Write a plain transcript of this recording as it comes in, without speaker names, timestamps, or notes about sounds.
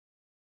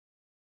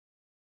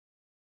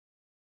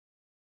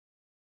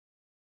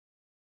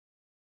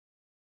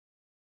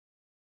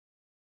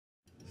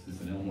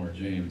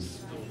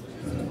James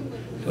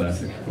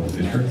classic called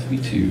It Hurts Me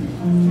Too.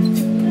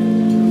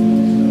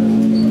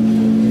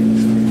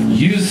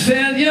 You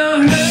said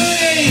you're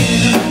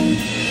hurting,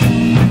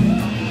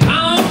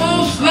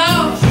 almost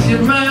lost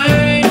your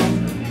mind.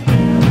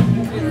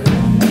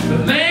 The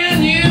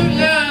man you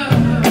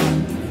love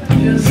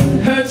just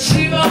hurts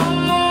you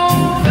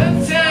all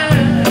the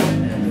time.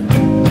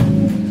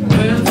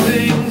 When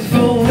things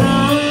go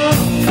wrong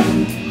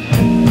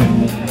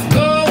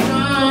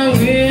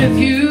with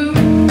you,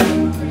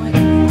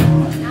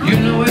 you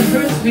know it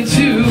hurts me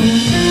too.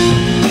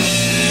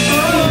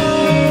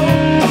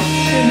 Oh,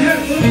 it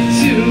hurts me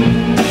too.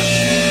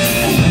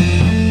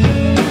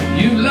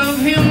 You love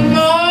him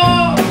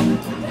more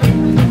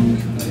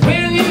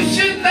when you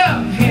should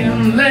love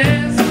him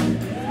less.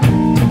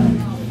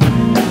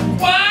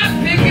 Why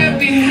pick up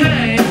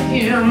behind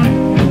him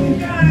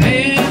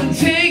and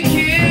take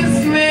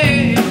his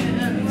mess?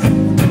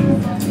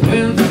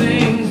 When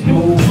things go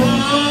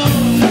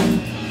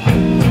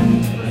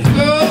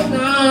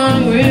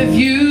wrong with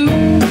you,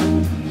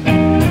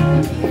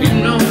 you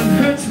know it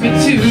hurts me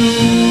too.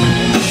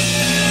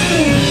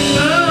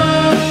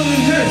 Oh,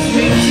 it hurts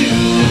me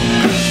too.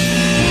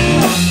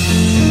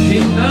 He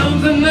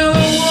loves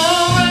another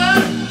woman,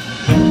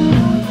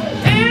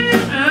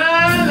 and I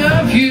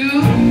love you.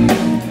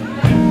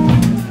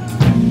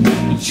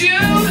 But you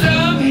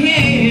love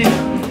him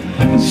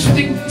and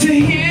stick to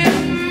him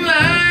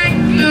like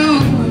glue.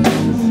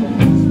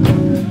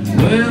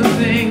 When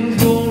things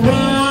go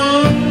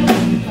wrong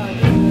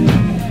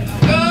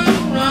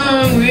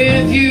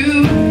with you,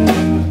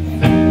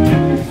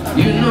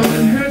 you know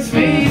it hurts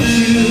me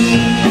too.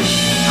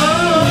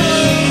 Oh,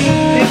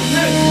 it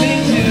hurts me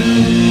too.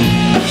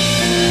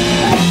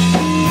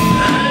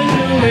 I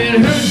know it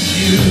hurts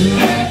you.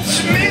 It hurts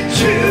me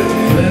too.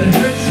 But it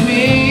hurts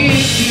me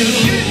too.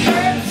 It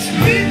hurts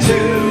me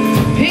too.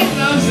 He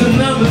loves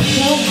another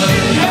woman.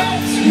 It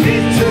hurts me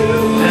too.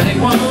 And he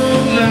won't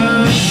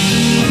love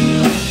you.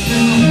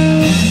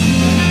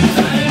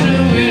 I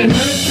know it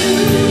hurts you.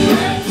 It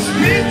hurts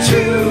me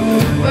too.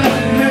 But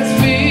it hurts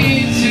me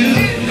too.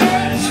 It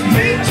hurts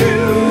me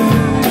too.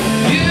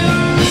 You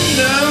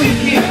know it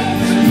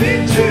hurts me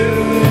too.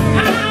 I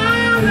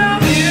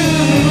love you.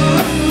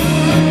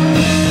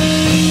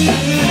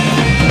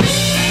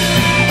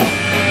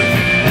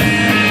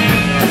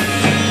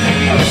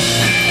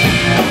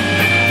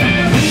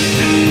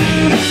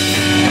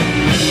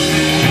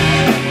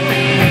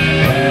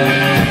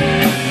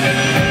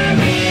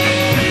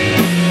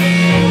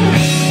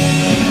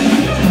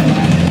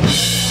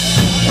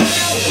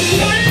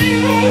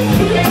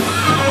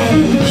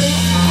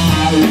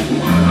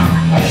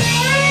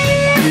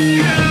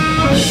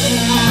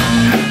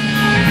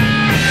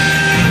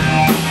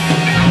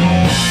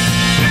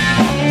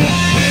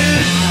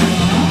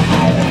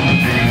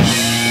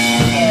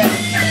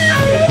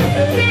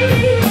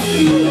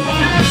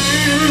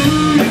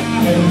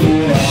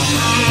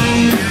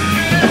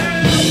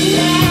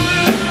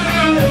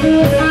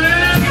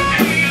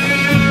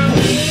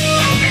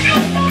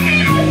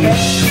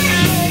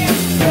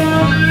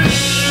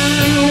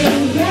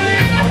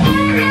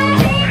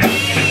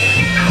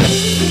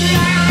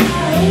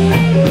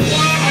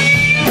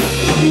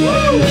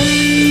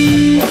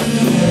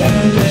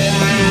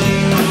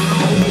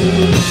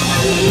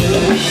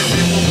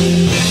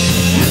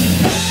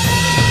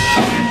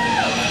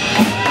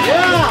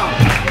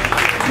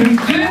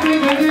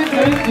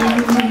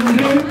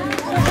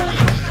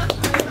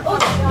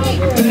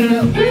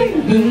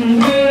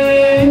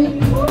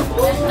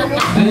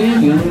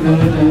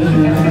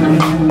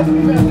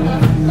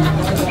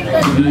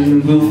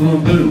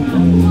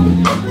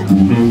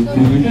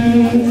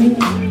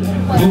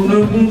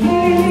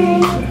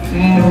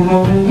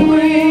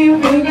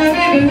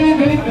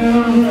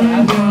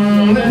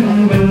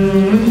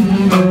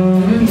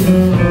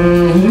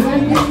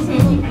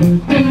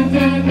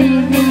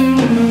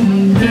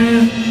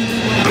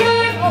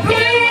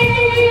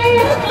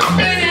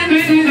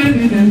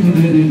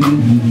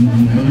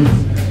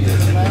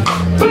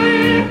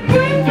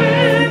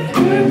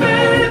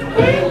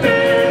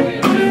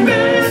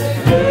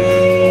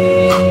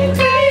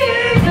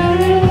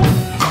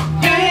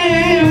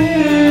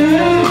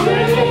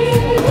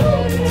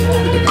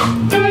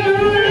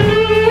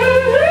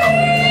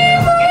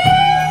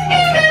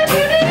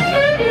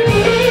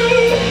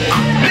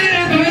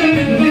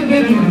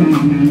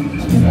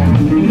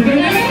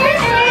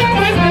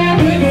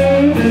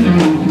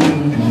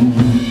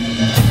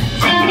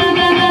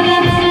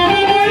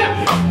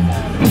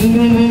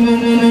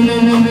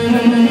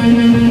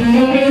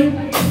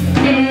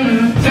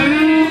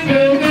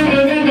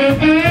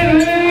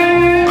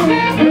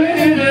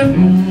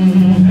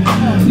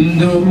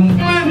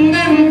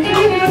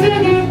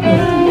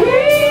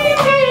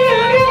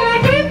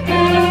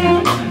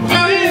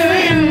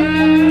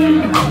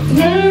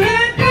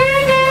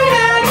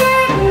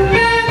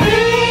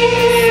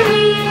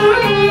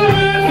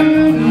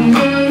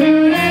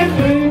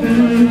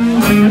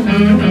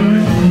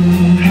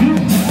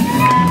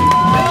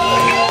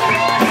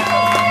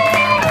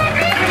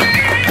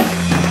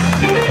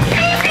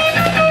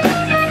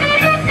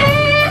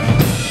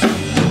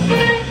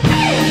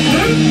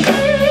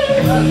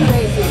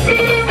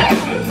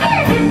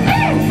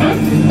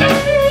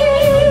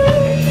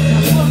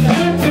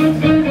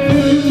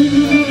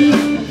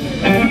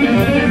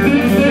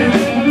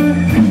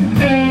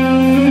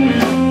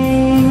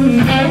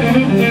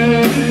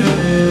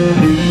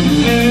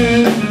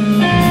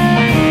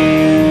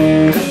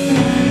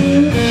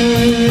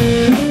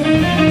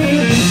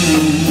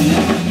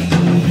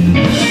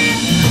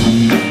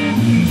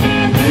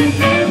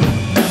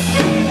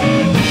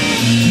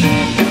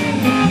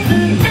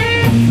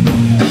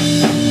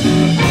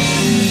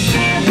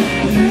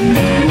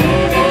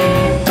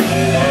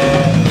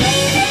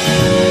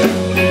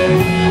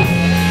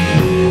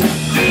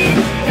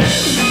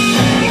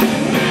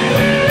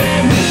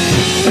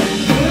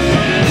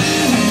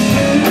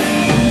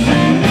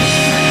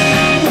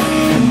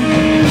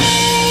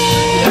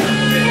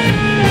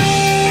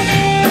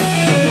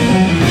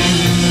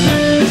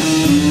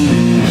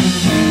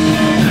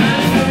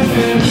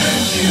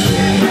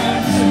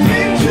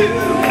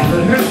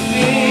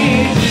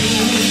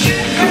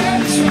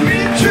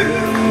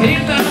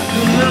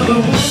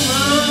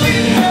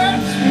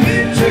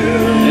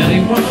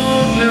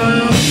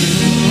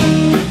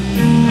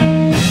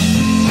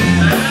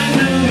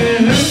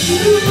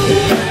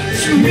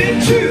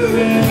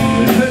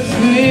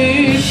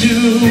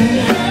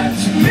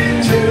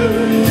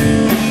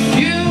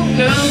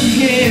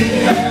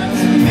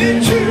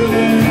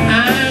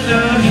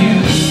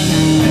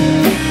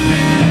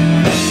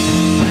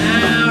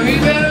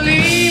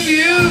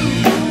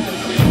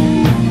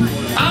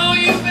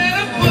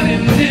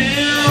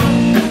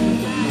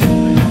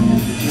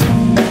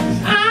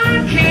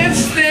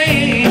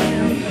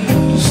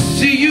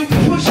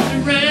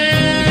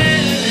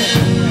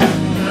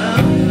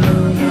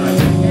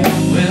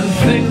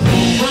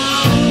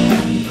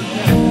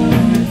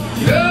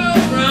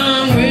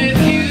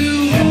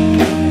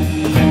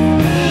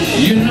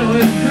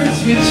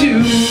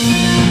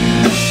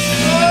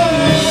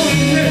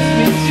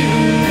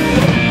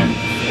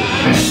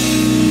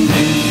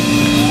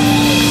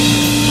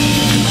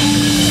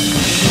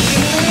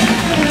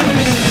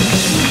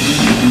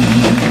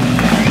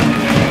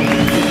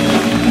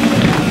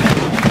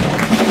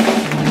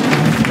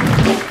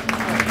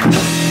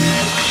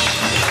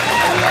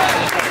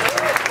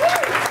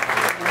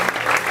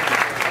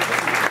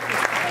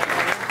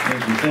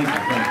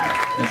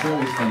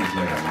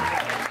 Iridium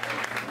Band.